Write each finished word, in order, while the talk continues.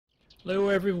Hello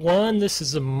everyone, this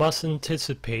is a much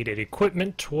anticipated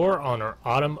equipment tour on our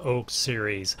Autumn Oak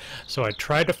series. So I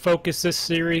tried to focus this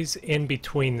series in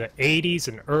between the 80s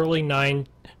and early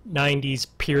 90s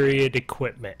period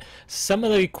equipment. Some of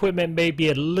the equipment may be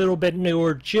a little bit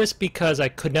newer just because I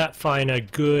could not find a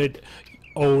good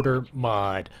older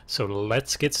mod. So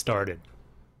let's get started.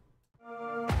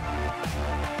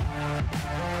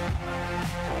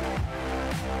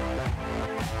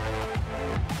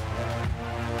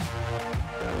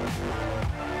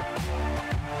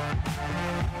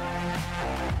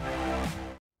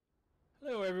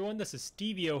 Hello everyone, this is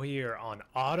Stevio here on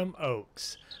Autumn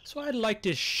Oaks. So I'd like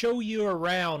to show you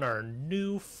around our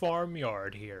new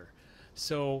farmyard here.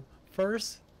 So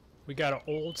first, we got an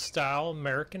old style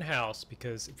American house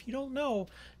because if you don't know,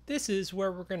 this is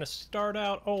where we're going to start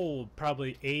out old,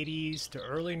 probably 80s to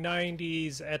early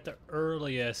 90s at the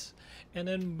earliest, and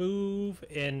then move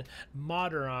and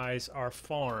modernize our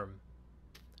farm.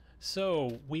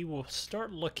 So we will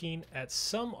start looking at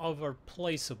some of our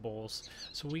placeables.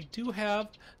 So we do have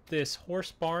this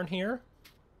horse barn here.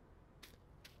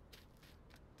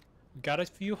 Got a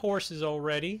few horses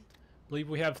already. I believe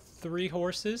we have 3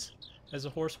 horses as a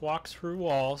horse walks through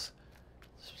walls.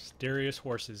 Mysterious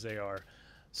horses they are.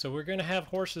 So we're going to have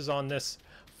horses on this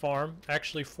farm.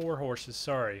 Actually 4 horses,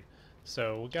 sorry.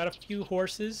 So we got a few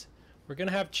horses. We're going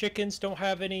to have chickens. Don't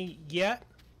have any yet.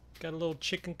 Got a little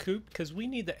chicken coop because we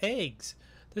need the eggs.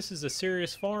 This is a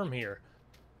serious farm here.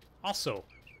 Also,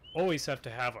 always have to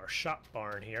have our shop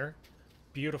barn here.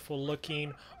 Beautiful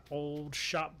looking old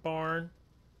shop barn.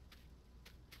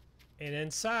 And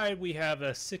inside we have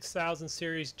a 6000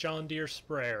 series John Deere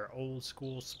sprayer. Old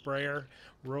school sprayer,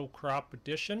 row crop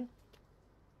edition.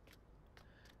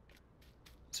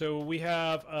 So we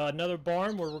have another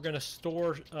barn where we're going to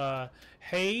store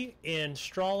hay and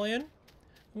straw in.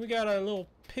 We got our little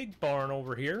pig barn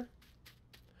over here.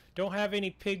 Don't have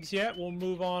any pigs yet. We'll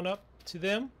move on up to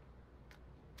them.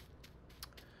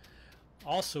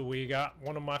 Also, we got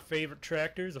one of my favorite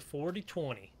tractors, a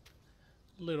 4020.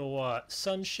 Little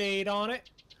sunshade on it,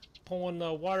 pulling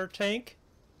the water tank.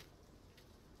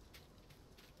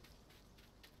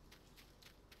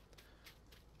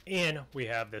 And we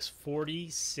have this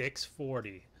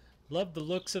 4640. Love the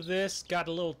looks of this. Got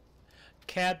a little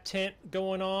cab tent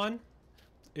going on.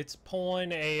 It's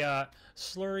pulling a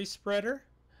slurry spreader.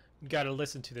 You got to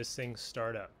listen to this thing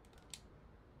start up.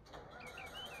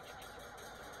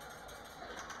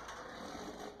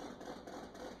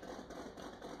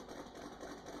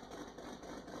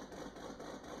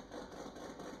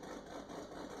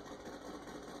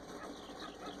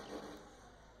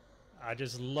 I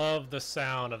just love the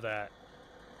sound of that.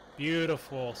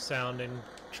 Beautiful sounding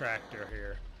tractor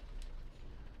here.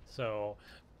 So,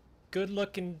 good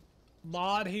looking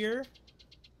mod here.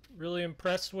 Really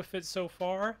impressed with it so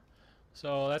far.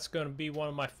 So that's going to be one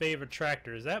of my favorite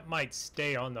tractors. That might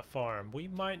stay on the farm. We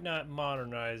might not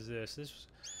modernize this.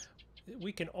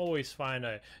 We can always find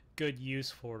a good use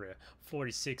for the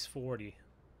 4640.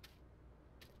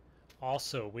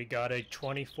 Also, we got a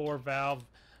 24 valve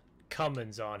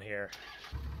Cummins on here.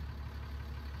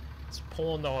 It's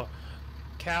pulling the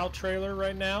cow trailer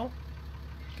right now.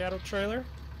 Cattle trailer.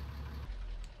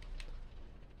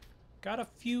 Got a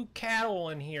few cattle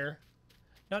in here.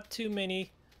 Not too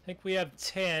many. I think we have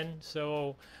 10.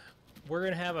 So we're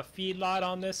going to have a feedlot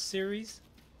on this series.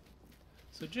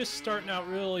 So just starting out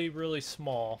really, really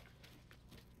small.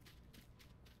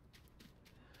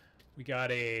 We got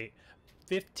a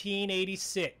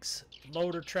 1586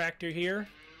 loader tractor here.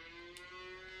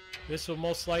 This will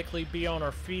most likely be on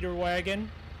our feeder wagon.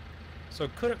 So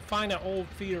couldn't find an old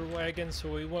feeder wagon, so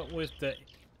we went with a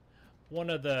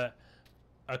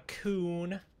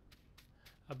Coon.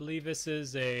 I believe this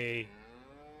is a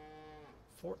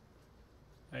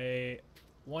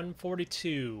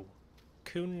 142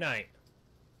 Coon Knight.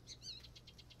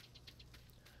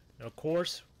 And of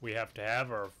course, we have to have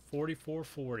our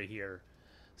 4440 here.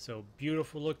 So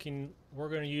beautiful looking. We're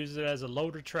going to use it as a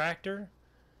loader tractor.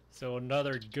 So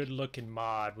another good looking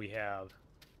mod we have.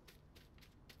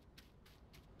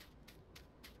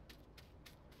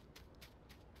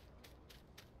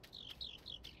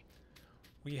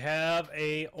 We have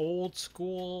a old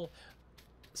school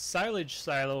silage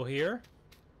silo here.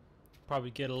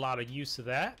 Probably get a lot of use of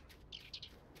that.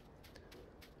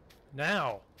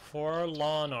 Now, for our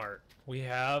lawn art, we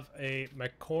have a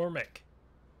McCormick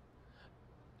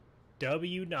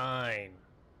W9.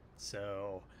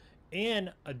 So,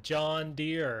 and a John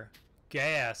Deere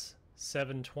gas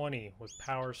 720 with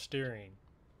power steering.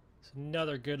 It's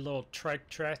another good little trike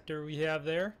tractor we have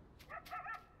there.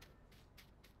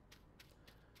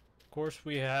 Of course,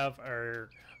 we have our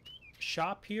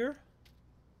shop here.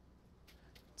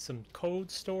 Some code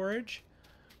storage.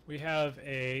 We have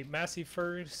a Massey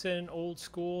Ferguson old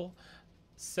school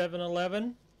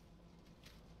 711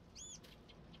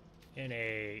 and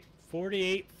a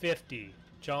 4850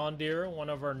 John Deere, one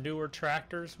of our newer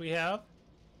tractors we have.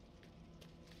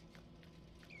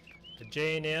 The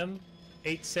J&M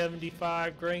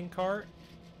 875 grain cart.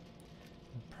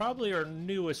 Probably our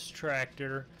newest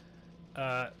tractor,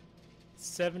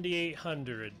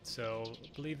 7800. So I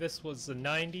believe this was the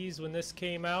 90s when this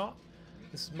came out.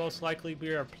 This is most likely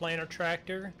be our planter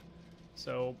tractor.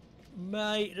 So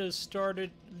might have started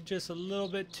just a little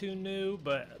bit too new,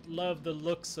 but love the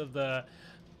looks of the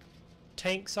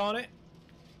tanks on it.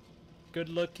 Good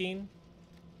looking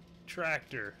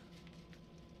tractor.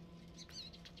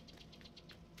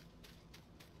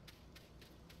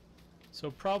 So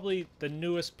probably the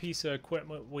newest piece of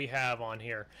equipment we have on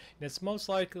here. And it's most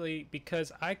likely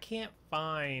because I can't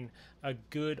find a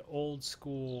good old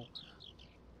school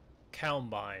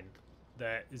combine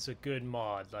that is a good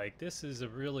mod. Like this is a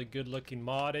really good looking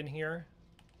mod in here.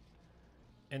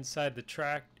 Inside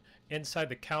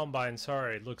the combine,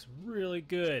 sorry, it looks really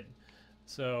good.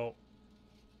 So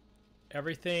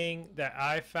everything that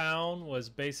I found was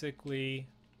basically,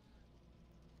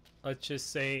 let's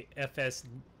just say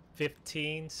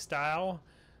FS15 style.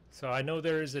 So I know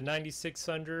there's a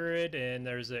 9600 and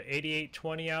there's a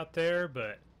 8820 out there,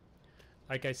 but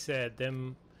like I said,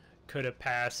 them could have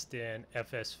passed in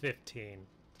FS15.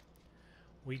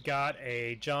 We got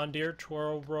a John Deere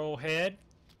 12 row head,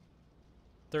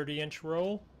 30-inch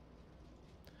roll.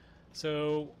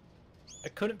 So I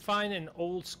couldn't find an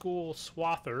old school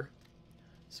swather,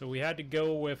 so we had to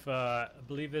go with I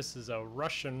believe this is a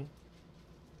Russian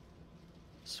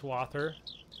swather.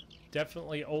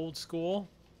 Definitely old school,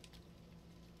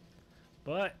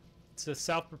 but it's a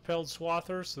self-propelled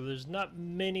swather, so there's not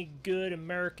many good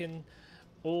American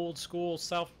old school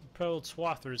self-propelled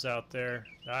swathers out there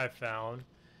that I've found.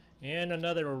 And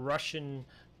another Russian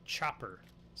chopper.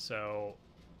 So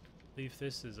I believe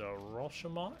this is a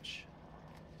Roshamach.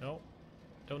 Nope,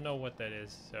 don't know what that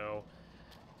is. So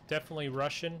definitely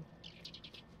Russian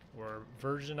or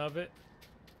version of it.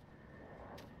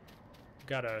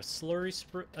 Got a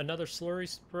another slurry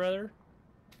spreader.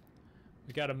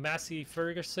 We got a Massey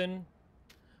Ferguson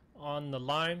on the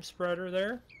lime spreader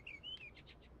there.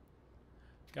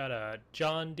 Got a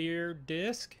John Deere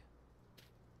disc.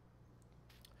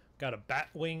 Got a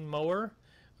batwing mower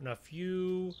and a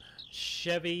few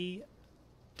Chevy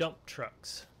dump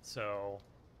trucks. So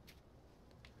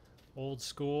old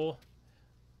school.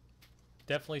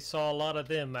 Definitely saw a lot of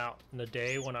them out in the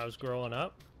day when I was growing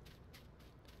up.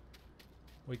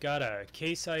 We got a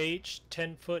Case IH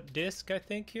 10-foot disc, I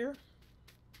think, here.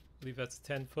 I believe that's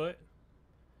 10 foot.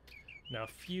 Now a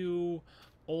few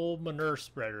old manure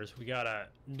spreaders. We got a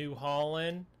New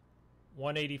Holland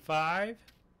 185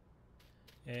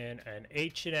 and an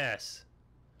H&S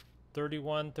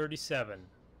 3137.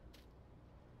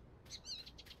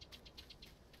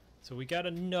 So we got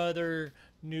another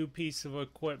new piece of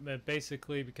equipment,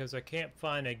 basically because I can't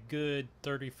find a good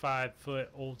 35-foot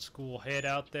old school head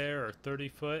out there, or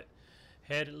 30-foot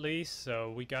head at least.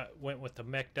 So we went with the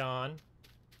Mechdon.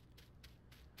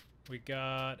 We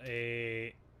got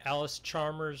a Alice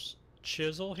Chalmers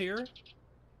chisel here.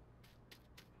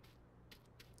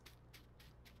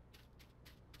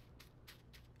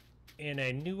 And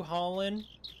a New Holland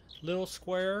little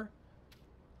square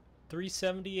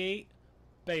 378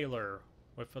 baler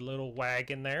with a little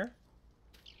wagon there.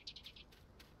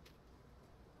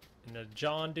 And a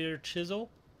John Deere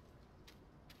chisel.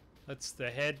 That's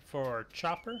the head for our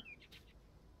chopper.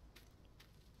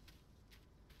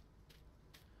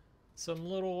 Some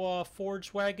little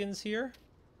forge wagons here.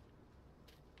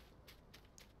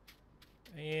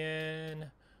 And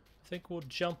I think we'll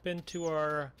jump into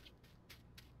our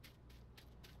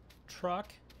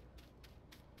truck.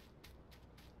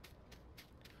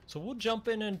 So we'll jump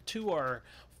into our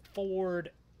Ford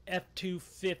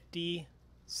F-250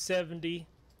 70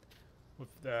 with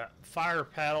the fire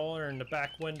paddle in the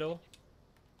back window.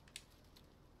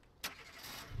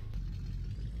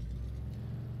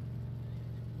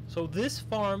 So this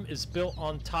farm is built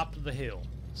on top of the hill.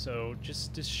 So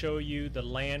just to show you the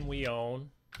land we own.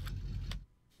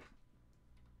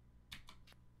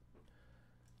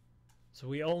 So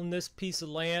we own this piece of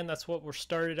land. That's what we're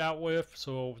started out with.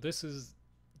 So this is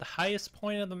the highest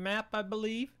point of the map, I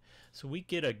believe. So we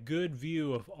get a good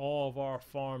view of all of our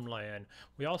farmland.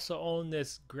 We also own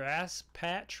this grass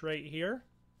patch right here.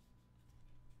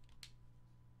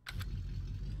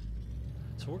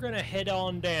 So we're gonna head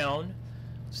on down.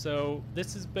 So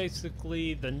this is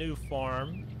basically the new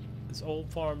farm. This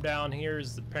old farm down here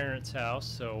is the parents' house,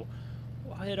 so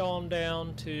we'll head on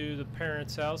down to the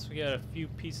parents' house. We got a few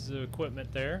pieces of equipment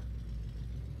there.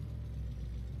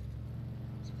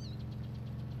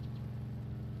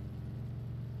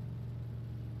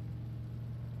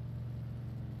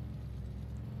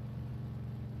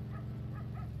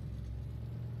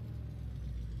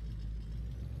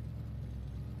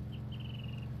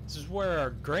 This is where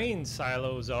our grain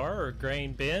silos are, or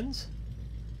grain bins.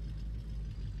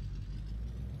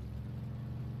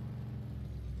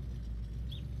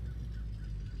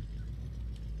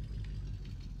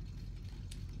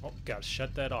 Oh, gotta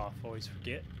shut that off, always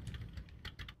forget.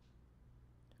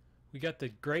 We got the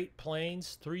Great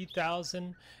Plains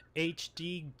 3000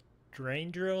 HD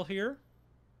grain drill here.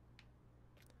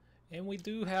 And we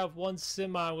do have one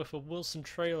semi with a Wilson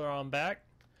trailer on back.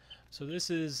 So this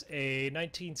is a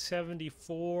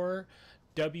 1974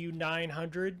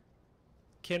 W900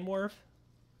 Kenworth.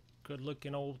 Good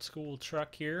looking old school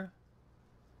truck here.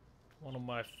 One of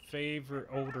my favorite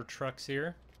older trucks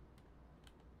here.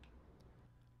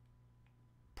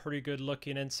 Pretty good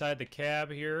looking inside the cab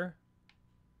here.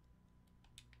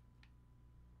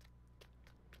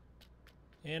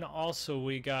 And also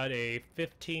we got a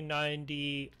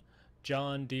 1590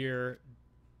 John Deere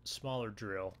smaller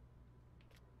drill.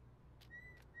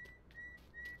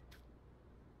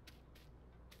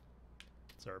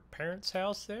 It's our parents'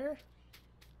 house there.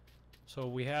 So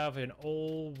we have an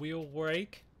old wheel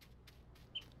rake.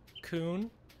 Coon.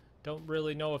 Don't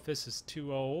really know if this is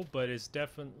too old, but it's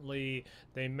definitely,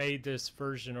 they made this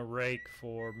version of rake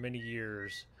for many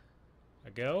years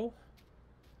ago.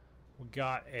 We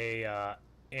got a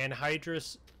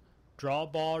anhydrous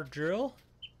drawbar drill,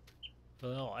 a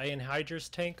little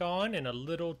anhydrous tank on, and a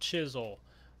little chisel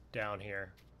down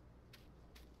here.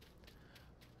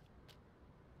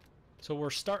 So we're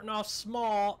starting off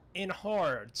small and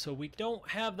hard, so we don't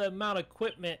have the amount of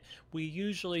equipment we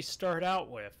usually start out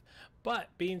with. But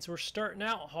being we're starting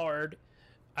out hard,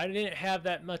 I didn't have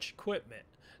that much equipment.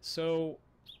 So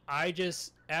I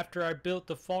just, after I built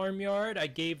the farmyard, I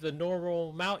gave the normal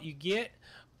amount you get,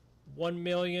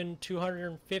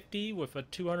 $1,250,000 with a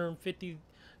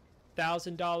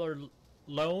 $250,000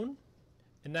 loan,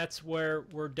 and that's where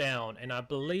we're down. And I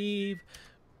believe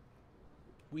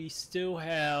we still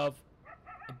have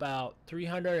about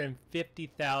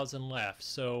 $350,000 left,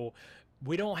 so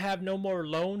we don't have no more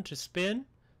loan to spend.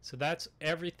 So that's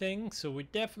everything. So we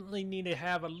definitely need to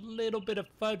have a little bit of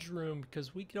fudge room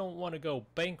because we don't want to go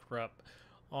bankrupt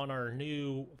on our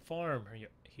new farm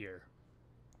here.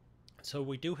 So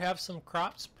we do have some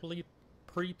crops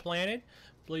pre-planted.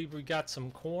 I believe we got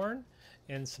some corn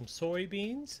and some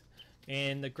soybeans,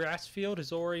 and the grass field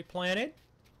is already planted.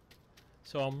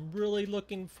 So I'm really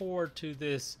looking forward to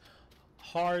this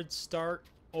hard start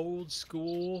old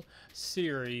school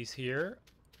series here.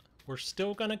 We're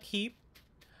still gonna keep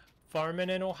farming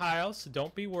in Ohio, so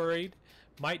don't be worried.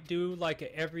 Might do like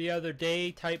a every other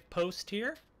day type post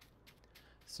here.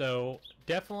 So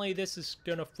definitely this is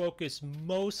gonna focus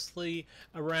mostly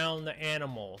around the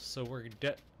animals. So we're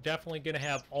definitely gonna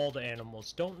have all the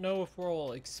animals. Don't know if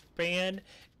we'll expand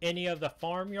any of the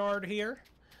farmyard here,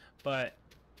 but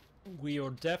we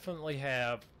will definitely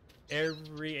have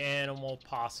every animal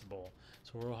possible.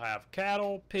 So we'll have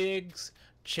cattle, pigs,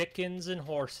 chickens, and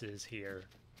horses here.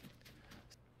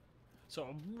 So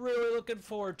I'm really looking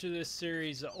forward to this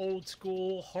series, the old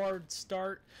school hard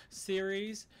start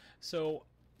series. So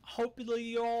hopefully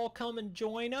you all come and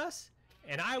join us,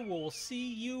 and I will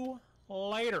see you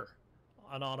later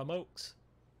on Autumn Oaks.